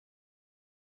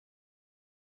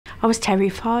I was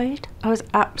terrified. I was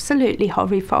absolutely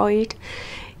horrified.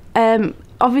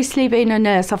 Obviously, being a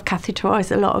nurse, I've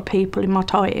catheterised a lot of people in my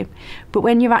time, but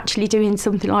when you're actually doing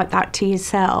something like that to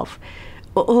yourself,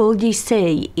 all you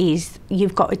see is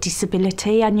you've got a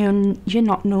disability and you're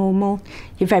not normal.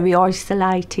 You're very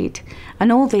isolated,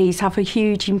 and all these have a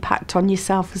huge impact on your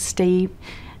self-esteem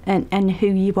and who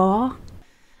you are.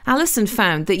 Alison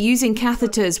found that using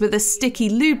catheters with a sticky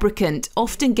lubricant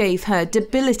often gave her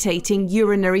debilitating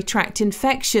urinary tract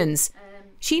infections.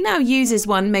 She now uses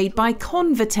one made by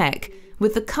ConvaTec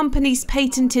with the company's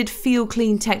patented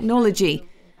FeelClean Technology,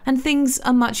 and things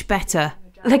are much better.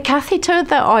 The catheter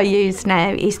that I use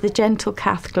now is the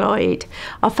GentleCath Glide.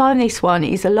 I find this one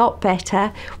is a lot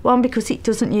better. One, because it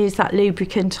doesn't use that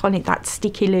lubricant on it, that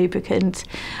sticky lubricant,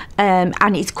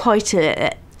 and it's quite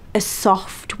a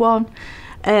soft one.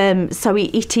 So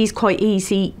it is quite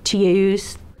easy to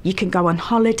use. You can go on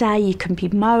holiday, you can be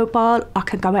mobile, I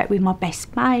can go out with my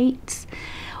best mates.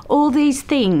 All these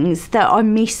things that I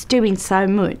miss doing so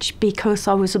much because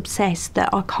I was obsessed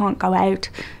that I can't go out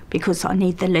because I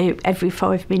need the lube every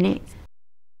 5 minutes.